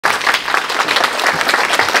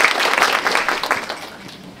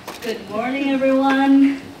Good morning,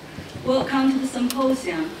 everyone. Welcome to the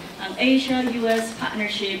Symposium on Asia-US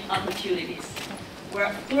Partnership Opportunities.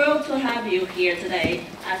 We're thrilled to have you here today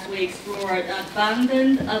as we explore the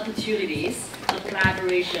abundant opportunities of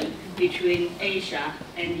collaboration between Asia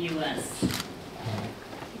and US.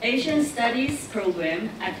 Asian Studies program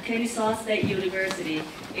at Kennesaw State University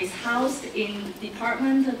is housed in the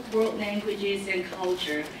Department of World Languages and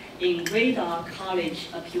Culture in Radar College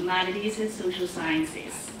of Humanities and Social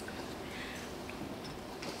Sciences.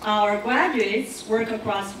 Our graduates work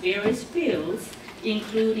across various fields,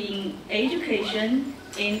 including education,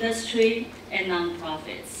 industry, and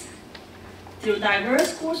nonprofits. Through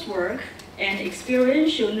diverse coursework and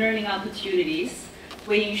experiential learning opportunities,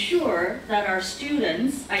 we ensure that our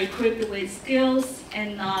students are equipped with skills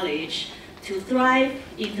and knowledge to thrive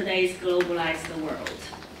in today's globalized world.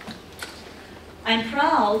 I'm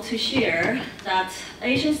proud to share that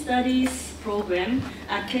Asian Studies program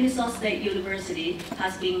at Kennesaw State University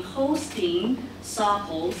has been hosting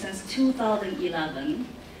SAUPO since 2011,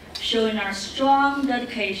 showing our strong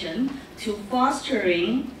dedication to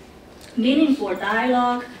fostering meaningful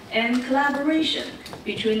dialogue and collaboration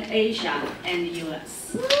between Asia and the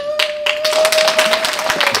US.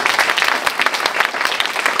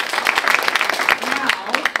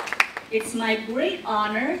 Now, it's my great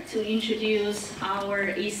honor to introduce our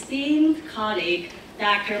esteemed colleague,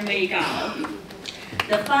 Dr. Mei Gao,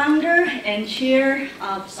 the founder and chair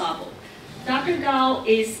of SAUPO. Dr. Gao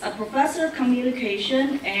is a professor of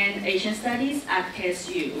communication and Asian studies at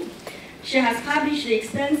KSU. She has published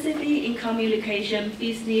extensively in communication,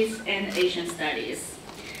 business, and Asian studies.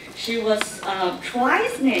 She was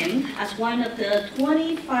twice named as one of the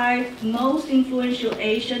 25 most influential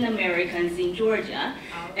Asian Americans in Georgia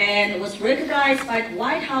and was recognized by the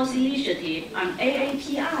White House Initiative on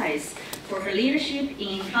AAPIs for her leadership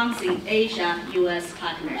in enhancing Asia-US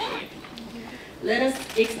partnership. Let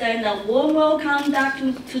us extend a warm welcome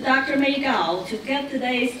to Dr. Mei Gao to get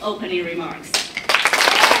today's opening remarks.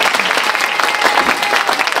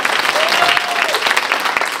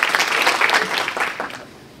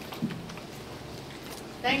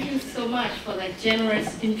 Thank you so much for that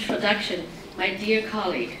generous introduction, my dear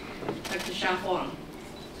colleague, Dr. Sha Huang.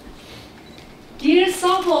 Dear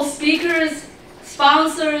SAUPO speakers,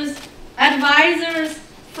 sponsors, advisors,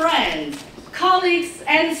 friends, colleagues,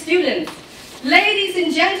 and students, ladies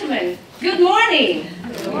and gentlemen, good morning.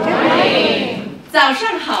 Good morning. 早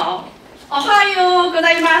上好. Ohayo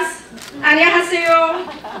gozaimasu. Annyeonghaseyo.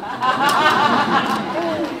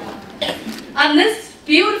 On this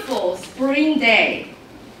beautiful spring day,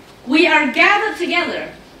 we are gathered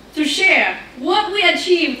together to share what we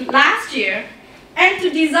achieved last year and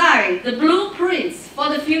to design the blueprints for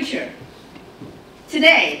the future.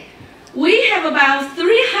 Today, we have about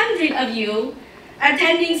 300 of you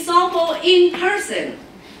attending SAUPO in person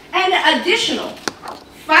and additional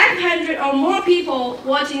 500 or more people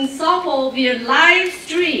watching SAUPO via live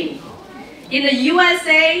stream in the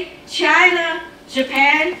USA, China,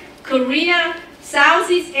 Japan, Korea,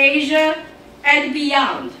 Southeast Asia, and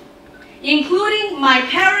beyond, including my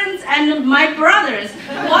parents and my brothers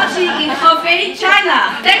watching in Hefei,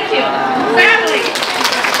 China. Thank you, family.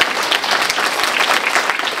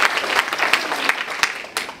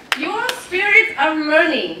 Your spirit of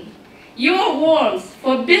learning, your warmth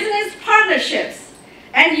for business partnerships,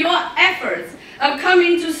 and your efforts of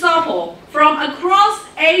coming to SAUPO from across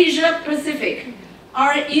Asia Pacific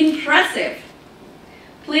are impressive.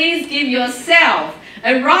 Please give yourself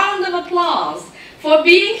a round of applause for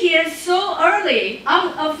being here so early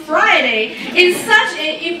on a Friday in such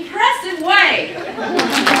an impressive way.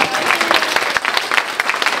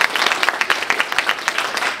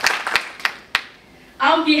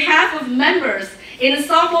 On behalf of members in the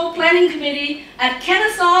SAUPO Planning Committee at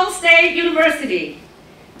Kennesaw State University,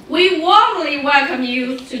 we warmly welcome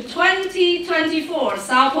you to 2024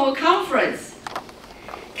 SAUPO Conference.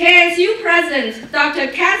 KSU President Dr.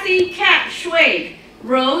 Kathy Kat Schwag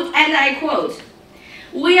wrote, and I quote,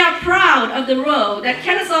 "We are proud of the role that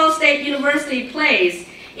Kennesaw State University plays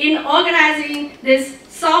in organizing this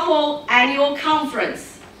SAUPO annual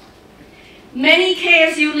conference. Many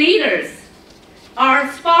KSU leaders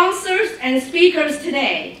are sponsors and speakers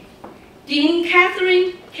today. Dean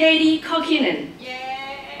Catherine Katie Kokinen.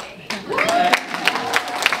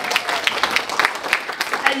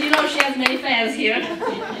 As you know, she has many fans here.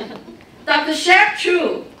 Dr. Shep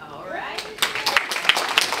Chu. All right.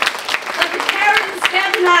 Dr. Karen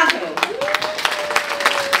Scatinato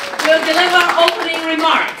will deliver opening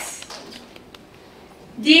remarks.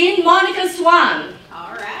 Dean Monica Swan.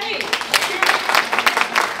 All right.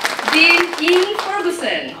 Dean Ian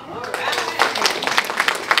Ferguson. All right.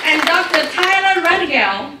 and Dr. Tyler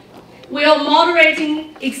Radigal will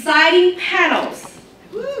moderating exciting panels.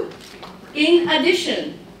 In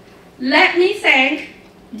addition, let me thank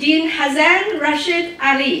Dean Hassan Rashid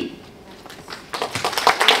Ali,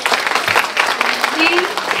 Dean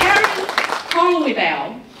Karen Conway,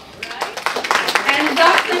 and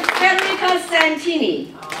Dr. Federica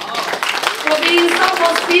Santini for being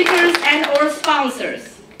SAUPO speakers and or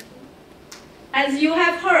sponsors. As you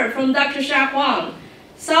have heard from Dr. Sha Huang,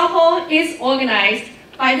 SAUPO is organized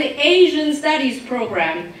by the Asian Studies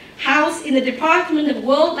program housed in the Department of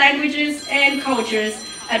World Languages and Cultures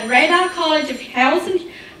at Reda College of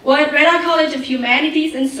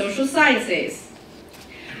Humanities and Social Sciences.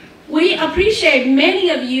 We appreciate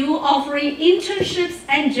many of you offering internships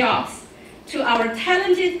and jobs to our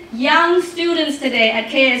talented young students today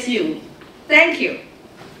at KSU. Thank you.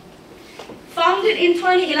 Founded in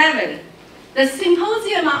 2011, the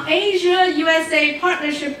Symposium on Asia-USA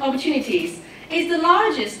Partnership Opportunities is the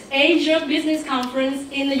largest Asia business conference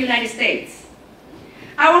in the United States.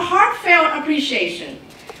 Our heartfelt appreciation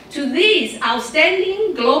to these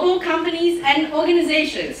outstanding global companies and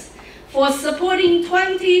organizations for supporting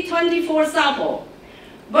 2024 SAUPO,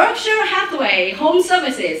 Berkshire Hathaway Home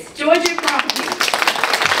Services, Georgia Properties,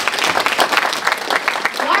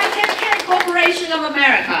 YKK Corporation of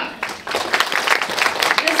America,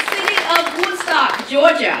 the City of Woodstock,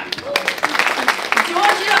 Georgia,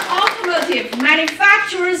 Georgia Automotive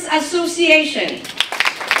Manufacturers Association,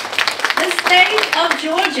 the State of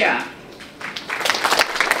Georgia,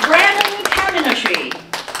 Brennan Cabinetry,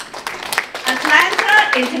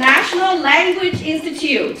 Atlanta International Language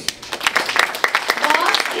Institute,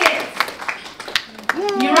 Boss Kids,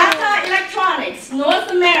 Murata Electronics, North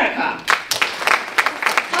America,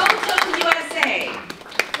 Toto USA,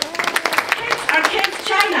 Kids are Kids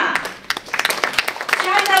China,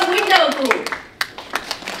 China Window Group,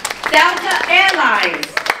 Delta Airlines,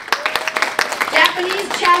 Japanese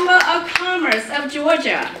Chamber of Commerce of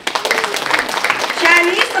Georgia,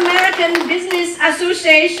 Chinese American Business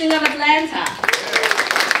Association of Atlanta,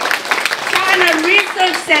 China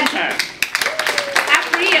Research Center,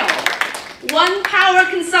 April, One Power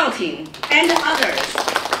Consulting, and others.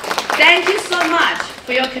 Thank you so much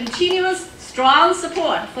for your continuous strong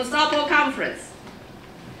support for SAUPO Conference.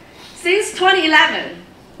 Since 2011,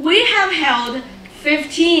 we have held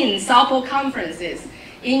 15 SAUPO conferences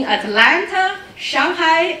in Atlanta,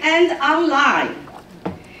 Shanghai, and online.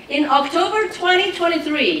 In October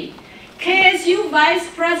 2023, KSU Vice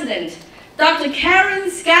President Dr.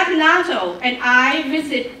 Karen Scapinato and I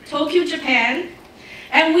visited Tokyo, Japan,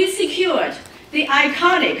 and we secured the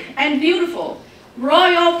iconic and beautiful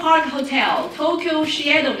Royal Park Hotel, Tokyo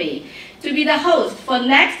Shiedomi, to be the host for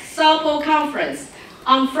next SAUPO conference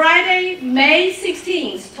on Friday, May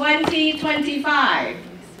 16, 2025.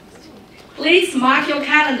 Please mark your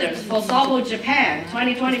calendars for SAUPO Japan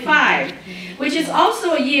 2025, which is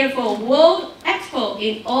also a year for World Expo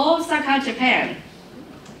in Osaka, Japan.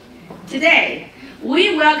 Today,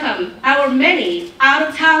 we welcome our many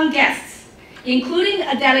out-of-town guests, including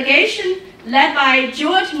a delegation led by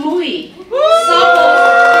George Mui,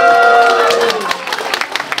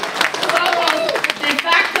 SAUPO's de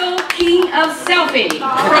facto king of selfie from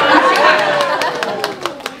Chicago.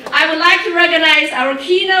 I would like to recognize our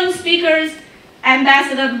keynote speakers,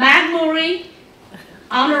 Ambassador Matt Murray,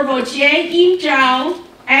 Honorable Jie Zhao,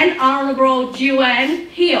 and Honorable Joanne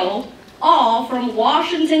Hill, all from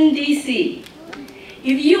Washington, D.C.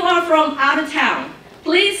 If you are from out of town,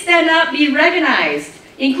 please stand up, be recognized,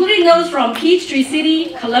 including those from Peachtree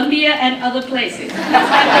City, Columbia, and other places.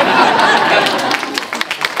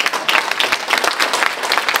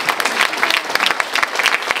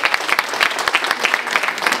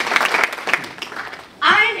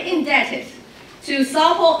 I'm indebted to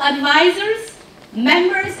SAUPO advisors,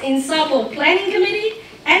 members in SAUPO Planning Committee,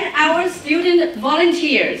 and our student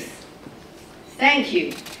volunteers. Thank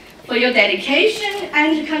you for your dedication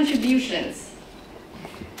and contributions.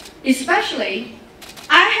 Especially,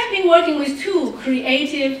 I have been working with two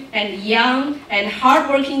creative and young and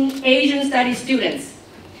hardworking Asian Studies students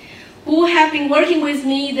who have been working with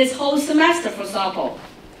me this whole semester for SAUPO.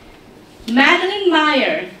 Madeline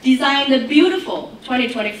Meyer designed the beautiful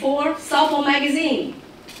 2024 SAUPO magazine,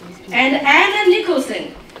 and Anna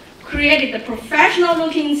Nicholson created the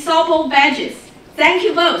professional-looking SAUPO badges. Thank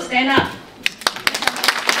you both. Stand up.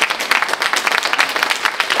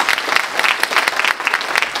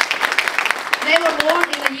 They were born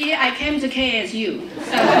in the year I came to KSU, so I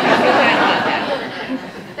feel bad about that.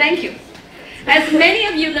 Thank you. As many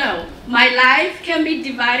of you know, my life can be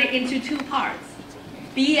divided into two parts,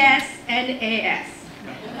 BS and AS.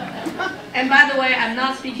 And by the way, I'm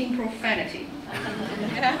not speaking profanity.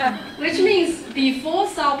 Which means before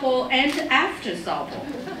SAUPO and after SAUPO.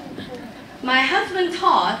 My husband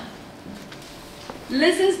Todd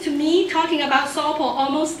listens to me talking about SAUPO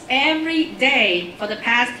almost every day for the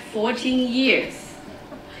past 14 years.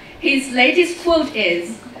 His latest quote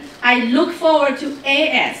is, "I look forward to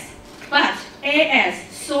AS, but AS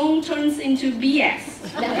soon turns into BS.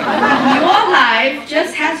 Your life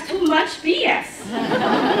just has too much BS."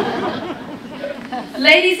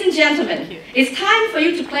 Ladies and gentlemen, it's time for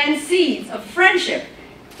you to plant seeds of friendship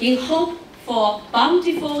in hope for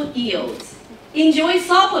bountiful yields. Enjoy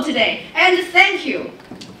SAUPO today, and thank you.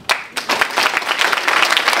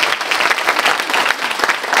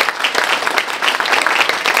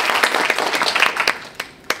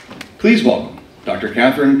 Please welcome Dr.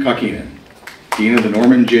 Catherine Kakinen, Dean of the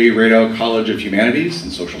Norman J. Radow College of Humanities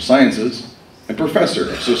and Social Sciences and Professor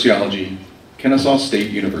of Sociology, Kennesaw State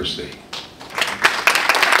University.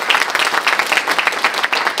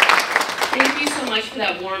 Thank you so much for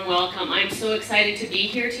that warm welcome. I'm so excited to be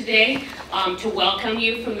here today to welcome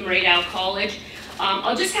you from the Radow College.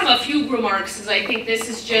 I'll just have a few remarks because I think this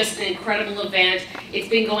is just an incredible event. It's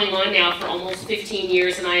been going on now for almost 15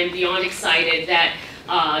 years, and I am beyond excited that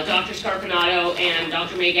Dr. Scarpinato and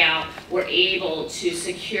Dr. Maygow were able to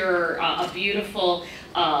secure a beautiful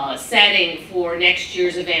setting for next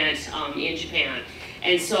year's event in Japan.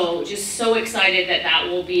 And so just so excited that that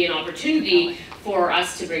will be an opportunity for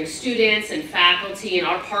us to bring students and faculty and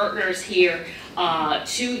our partners here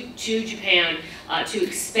to Japan to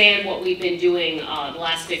expand what we've been doing the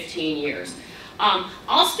last 15 years.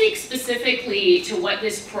 I'll speak specifically to what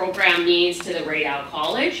this program means to the Radow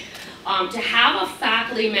College. To have a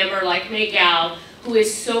faculty member like Maygow who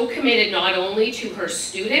is so committed not only to her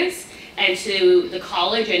students and to the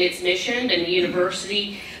college and its mission and the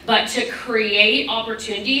university, but to create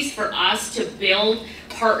opportunities for us to build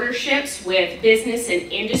partnerships with business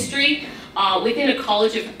and industry within a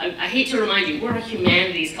college of, I hate to remind you, we're a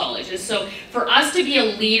humanities college. And so for us to be a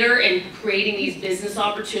leader in creating these business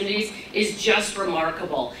opportunities is just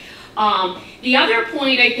remarkable. The other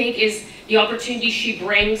point I think is the opportunity she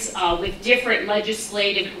brings with different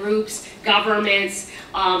legislative groups, governments,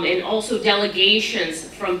 and also delegations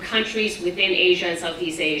from countries within Asia and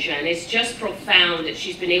Southeast Asia. And it's just profound that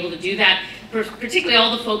she's been able to do that, particularly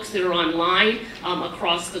all the folks that are online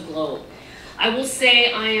across the globe. I will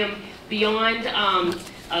say I am beyond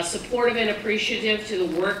supportive and appreciative to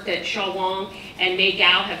the work that Shaw Wong and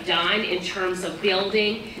Maygow have done in terms of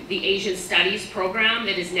building the Asian Studies program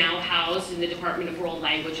that is now housed in the Department of World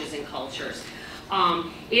Languages and Cultures.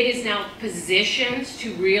 It is now positioned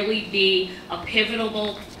to really be a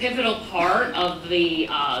pivotal part of the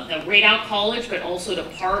Radow College, but also to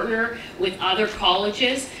partner with other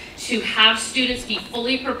colleges to have students be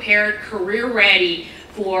fully prepared, career ready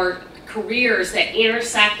for careers that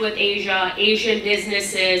intersect with Asia, Asian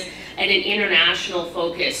businesses, and an international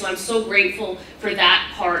focus. So I'm so grateful for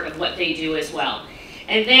that part of what they do as well.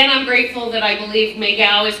 And then I'm grateful that I believe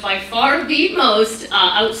Maygow is by far the most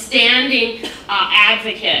outstanding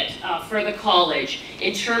advocate for the college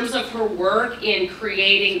in terms of her work in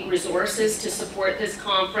creating resources to support this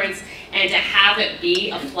conference and to have it be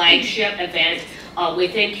a flagship event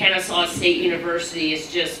within Kennesaw State University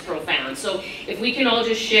is just profound. So if we can all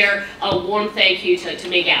just share a warm thank you to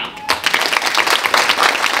Maygow.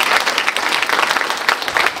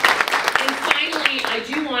 And finally, I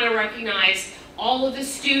do want to recognize all of the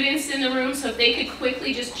students in the room, so if they could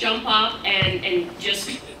quickly just jump up and just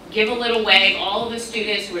give a little wave, all of the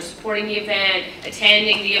students who are supporting the event,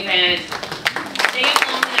 attending the event, stay up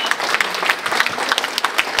long enough.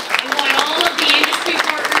 I want all of the industry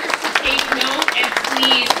partners to take note and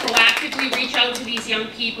please proactively reach out to these young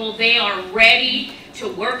people. They are ready to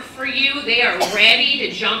work for you. They are ready to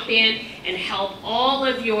jump in and help all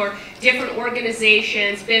of your different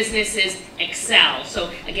organizations, businesses excel. So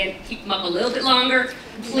again, keep them up a little bit longer.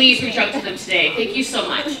 Please reach out to them today. Thank you so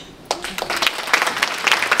much.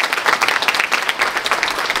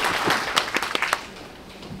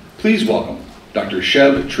 Please welcome Dr.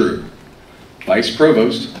 Sheb True, Vice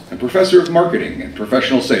Provost and Professor of Marketing and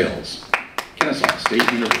Professional Sales, Kennesaw State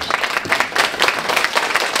University.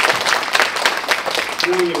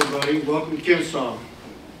 Good morning, everybody. Welcome to Kennesaw.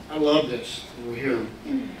 I love this. We're here.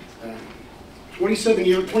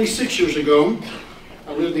 26 years ago,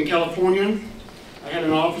 I lived in California. I had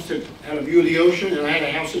an office that had a view of the ocean, and I had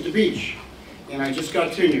a house at the beach. And I just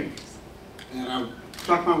got tenure. And I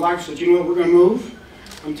talked to my wife and said, you know what, we're going to move.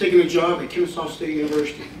 I'm taking a job at Kennesaw State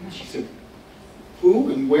University. She said,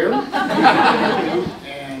 who and where?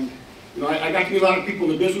 And You know, I got to meet a lot of people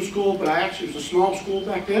in the business school, but it was a small school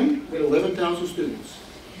back then. We had 11,000 students.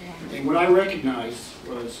 And what I recognized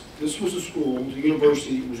was this was a school, the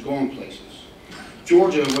university that was going places.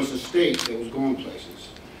 Georgia was a state that was going places.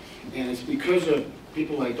 And it's because of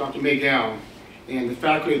people like Dr. Maygow and the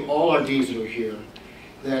faculty of all our deans that are here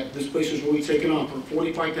that this place is really taken on for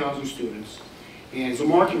 45,000 students. And as a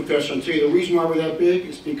marketing professor, I'll tell you the reason why we're that big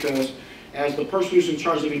is because as the person who's in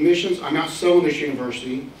charge of admissions, I'm out selling this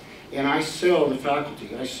university, and I sell the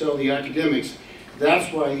faculty, I sell the academics. That's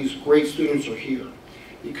why these great students are here,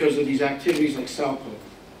 because of these activities like SAUPO.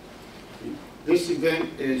 This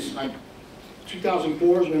event is,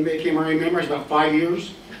 2004 is when it became our member. It's about 5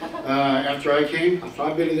 years after I came.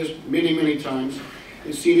 I've been to this many, many times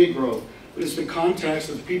and seen it grow. But it's the context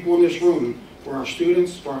of the people in this room, for our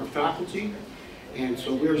students, for our faculty. And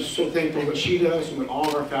so we're just so thankful for what she does and what all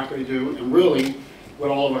of our faculty do, and really what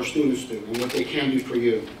all of our students do and what they can do for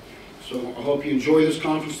you. So I hope you enjoy this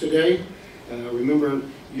conference today. Remember,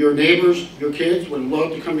 your neighbors, your kids would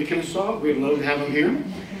love to come to Kennesaw. We'd love to have them here.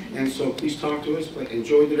 And so please talk to us, but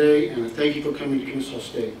enjoy today, and thank you for coming to Kennesaw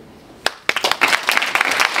State.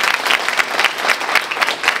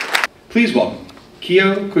 Please welcome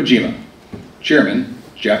Kyo Kojima, Chairman,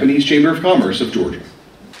 Japanese Chamber of Commerce of Georgia.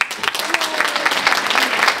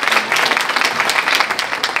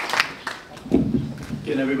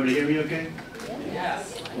 Can everybody hear me okay?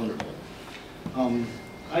 Yes. Wonderful.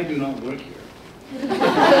 I do not work here.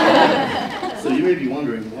 So you may be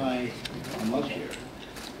wondering why I'm up here.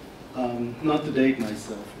 Not to date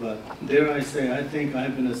myself, but dare I say, I think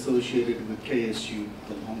I've been associated with KSU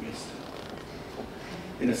the longest.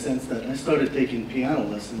 In a sense that I started taking piano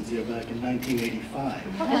lessons here back in 1985.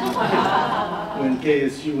 When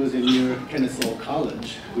KSU was in near Kennesaw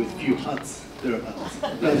College with few huts thereabouts.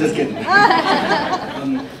 No, just kidding.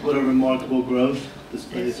 What a remarkable growth this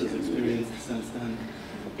place has experienced since then.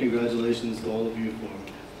 Congratulations to all of you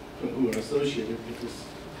who are associated with this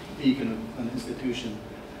beacon of an institution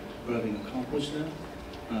for having accomplished that.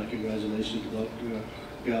 Congratulations to Dr.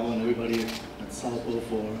 Gao and everybody at SAUPO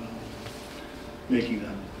for making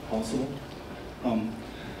that possible. A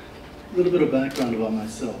little bit of background about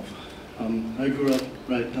myself. I grew up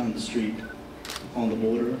right down the street on the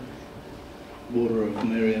border of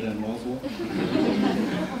Marietta and Roswell.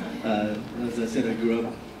 As I said, I grew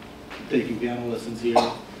up taking piano lessons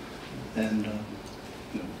here, and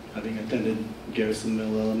having attended Garrison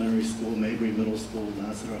Mill Elementary School, Mabry Middle School,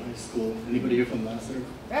 Lassiter High School. Anybody here from Lassiter?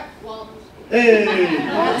 Yep, well. Hey!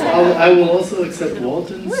 I will also accept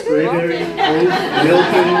Walton, Sprayberry, Oak,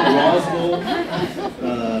 Milton, Roswell.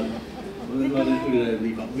 Who did I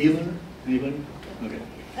leave out? Wheeler? Anybody? Okay.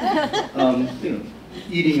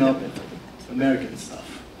 Eating up American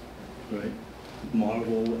stuff, right?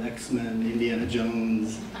 Marvel, X-Men, Indiana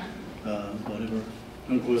Jones, whatever.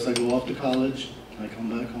 And of course, I go off to college. I come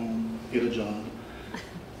back home, get a job.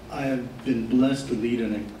 I have been blessed to lead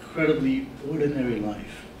an incredibly ordinary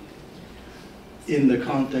life in the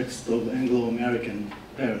context of Anglo-American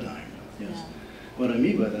paradigm. Yes. Yeah. What I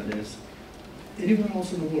mean by that is, anywhere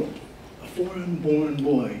else in the world, a foreign-born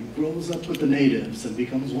boy grows up with the natives and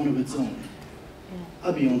becomes one of its own. Yeah.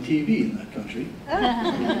 I'd be on TV in that country.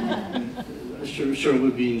 Sure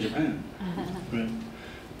would be in Japan, right?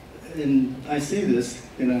 And I say this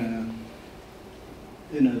in an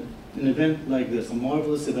event like this, a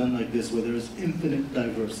marvelous event like this, where there's infinite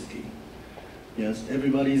diversity. Yes,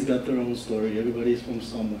 everybody's got their own story, everybody's from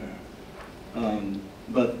somewhere.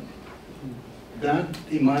 But that,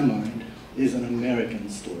 in my mind, is an American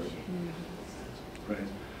story, right?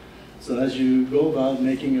 So as you go about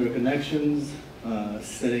making your connections,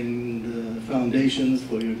 setting the foundations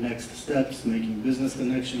for your next steps, making business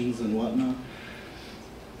connections and whatnot,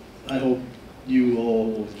 I hope you all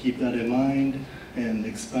will keep that in mind and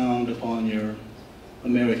expound upon your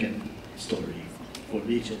American story for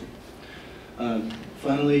each of you.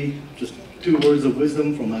 Finally, just 2 words of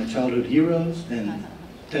wisdom from my childhood heroes, and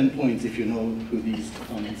 10 points if you know who these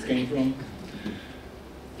comments came from.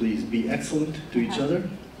 Please be excellent to each other,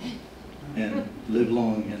 and live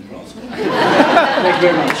long and prosper. Thank you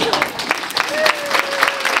very much.